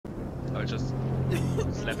I'll just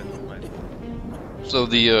slap it with my... So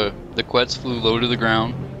the Quetz flew low to the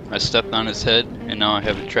ground. I stepped on his head, and now I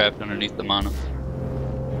have it trapped underneath the mono.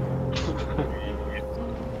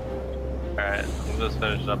 Alright, I'm just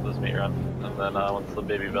finishing up this meat run, and then once the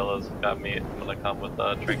baby villas got meat, I'm gonna come with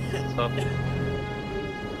trinkets and stuff.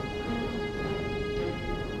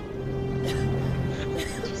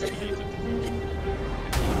 Just eat it.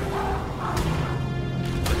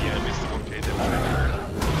 But yeah, I missed the 1K then.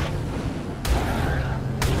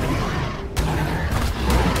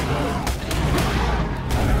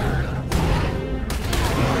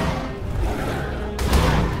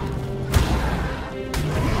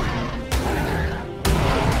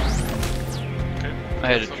 I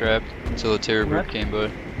had it trapped until a terror bird came by.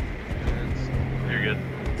 You're good.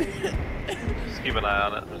 Just keep an eye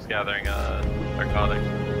on it. I'm just gathering narcotics.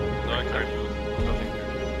 No, I can't use nothing.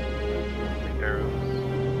 Arrows.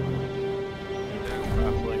 And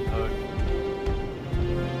grappling hook.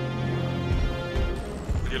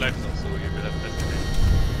 Would you like some so you will have that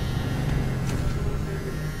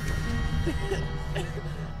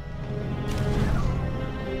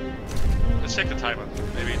Let's check the timer.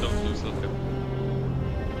 Maybe don't lose the film.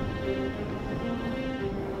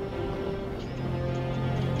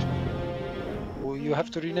 Well, you have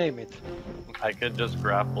to rename it. I could just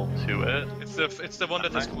grapple to it. It's the one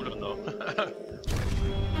that has cooldown though.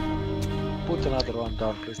 Put another one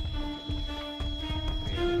down, please.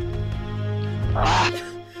 Alright.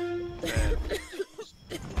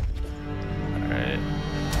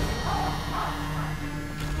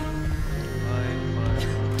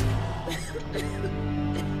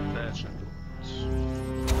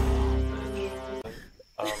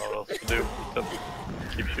 I don't know what else to do. Just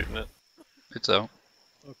keep shooting it. It's out.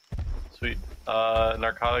 Sweet.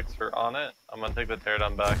 Narcotics are on it. I'm gonna take the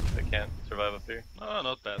teardown back. I can't survive up here. Oh,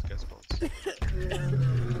 not bad, guys.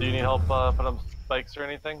 Do you need help put up spikes or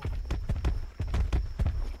anything?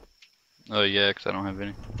 Oh yeah, 'cause I don't have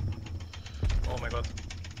any. Oh my god.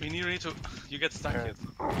 We need to. You get stuck Okay. here.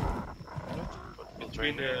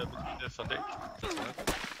 Between the foundation. That's right.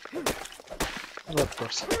 Of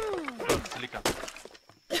course. Oh, silica.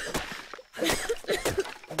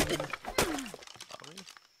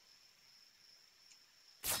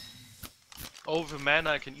 Oh, with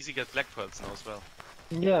mana I can easily get black pearls now as well.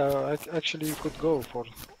 Yeah, actually you could go for,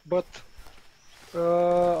 but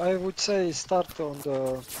I would say start on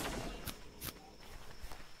the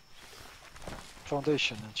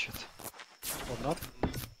foundation and shit, or not?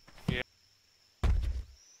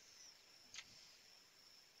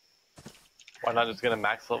 Why not just get a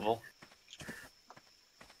max level?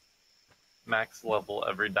 Max level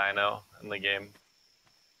every dino in the game.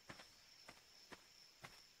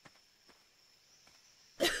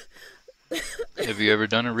 Have you ever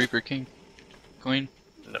done a Reaper King, Queen?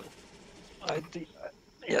 No. I think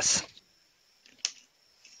yes.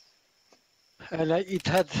 And it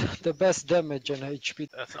had the best damage and HP.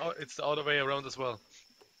 It's the other way around as well.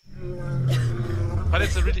 But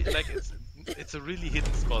it's a really it's a really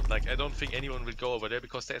hidden spot. Like I don't think anyone will go over there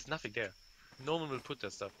because there's nothing there. No one will put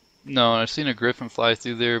that stuff. No, I've seen a griffin fly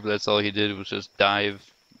through there, but that's all he did was just dive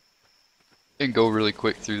and go really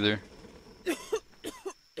quick through there.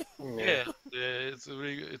 Yeah, it's a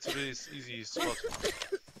really easy spot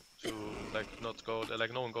to like not go there.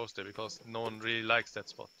 Like no one goes there because no one really likes that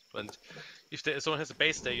spot. And if someone has a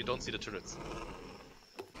base there, you don't see the turrets.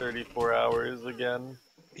 34 hours again.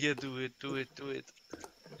 Yeah, do it.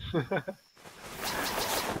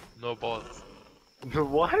 No balls.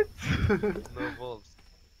 What? No balls.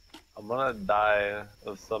 I'm gonna die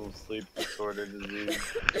of some sleep disorder disease.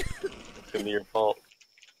 It's gonna be your fault.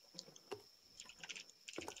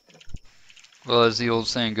 Well, as the old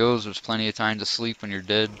saying goes, there's plenty of time to sleep when you're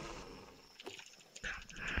dead.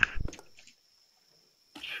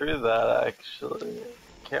 True that, actually.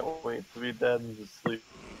 Can't wait to be dead and just sleep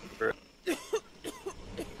for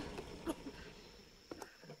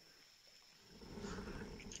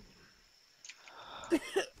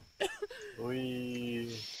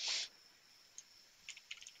Wee.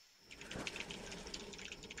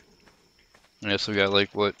 I guess we got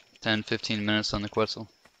like, what, 10, 15 minutes on the Quetzal?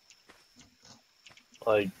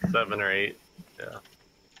 Like 7 or 8, yeah.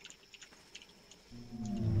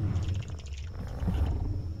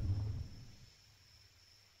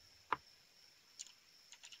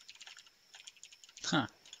 Huh.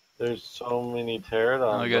 There's so many pterodons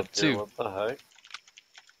Oh, I got up here, 2. what the heck?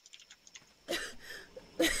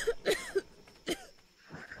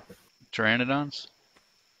 Pteranodons?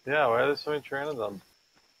 Yeah, why are there so many pteranodons?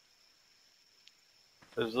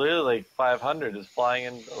 There's literally like 500 just flying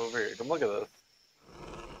in over here. Come look at this.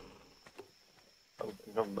 I'm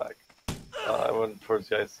coming back. I went towards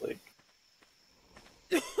the ice lake.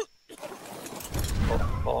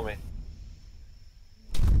 Follow me.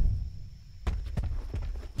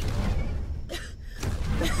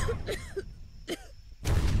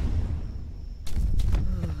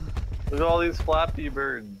 Look at all these flappy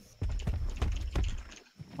birds.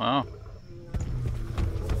 Wow.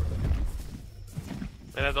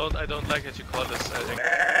 And I don't like that you call this. I think.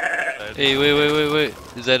 Hey, wait.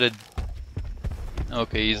 Is that a?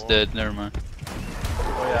 Okay, he's dead. Never mind.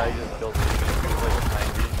 Oh yeah, I just killed him. He was like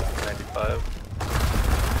 90, 95.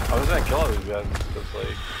 I was gonna kill all these guys because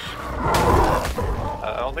like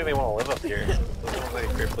I don't think they want to live up here. This looks like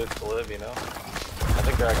a great place to live, you know. I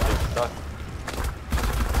think they're actually stuck.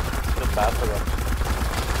 It's bad for them.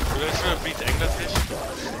 You guys should have beat anglerfish.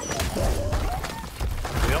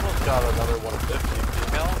 We almost got another 150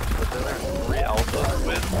 female, but then there's 3 alphas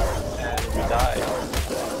with, and we died.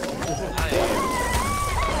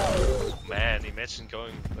 Man, imagine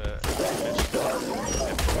going.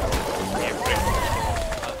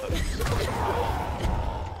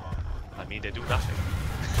 I mean, they do nothing.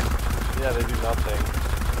 Yeah, they do nothing.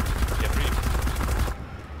 Yeah, free.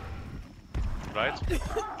 Right?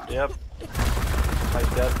 Yep. My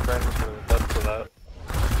dead friend can attest to that.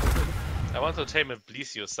 I want to tame a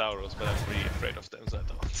plesiosaurus, but I'm really afraid of them, so I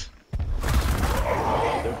don't.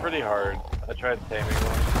 They're pretty hard. I tried taming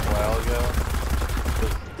one a while ago.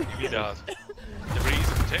 Really hard. They're very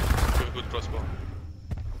easy to tame. With a good crossbow.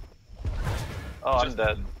 Oh, I'm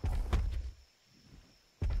dead.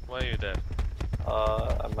 Why are you dead?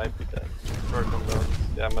 I might be dead. Broken bones.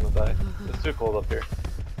 Yeah, I'm gonna die. It's too cold up here.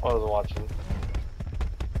 I wasn't watching.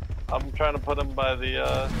 I'm trying to put him by the,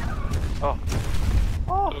 Oh.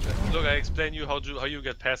 Look, I explain you how you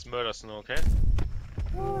get past murder snow, okay?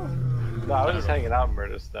 No, I was just hanging out in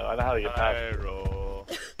Murder Snow. I know how to get past it. Pyro.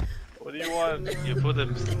 What do you want? You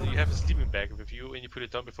have a sleeping bag with you and you put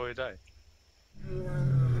it down before you die.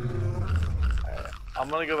 Alright, I'm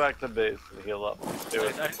gonna go back to base and heal up. Do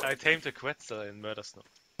it. I tamed a Quetzal in murder snow.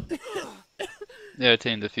 Yeah, I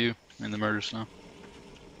tamed a few in the murder snow.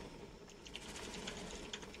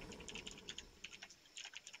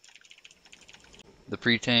 The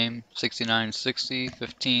pre-tame 6960,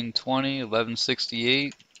 1520,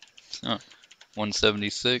 1168,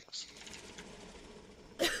 176.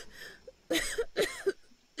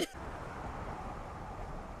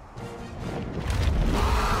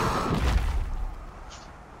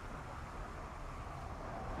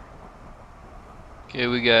 Okay,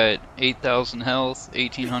 we got 8,000 health,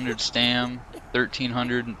 1,800 stam,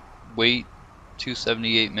 1,300 weight,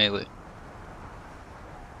 278 melee.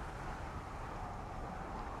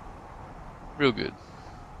 Real good.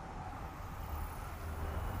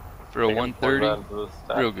 For a 130,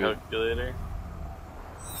 real good. Calculator.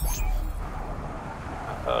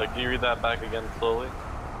 Can you read that back again slowly?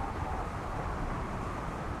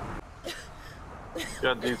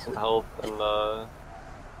 Got decent health and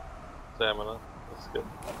stamina. That's good.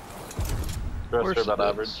 The rest are about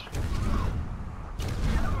average.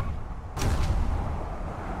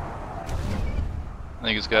 I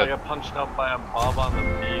think it's I got. got punched out by a mob on the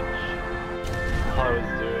beach while I was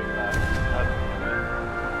doing that.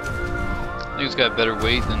 I think it's got better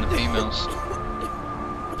weight than the females.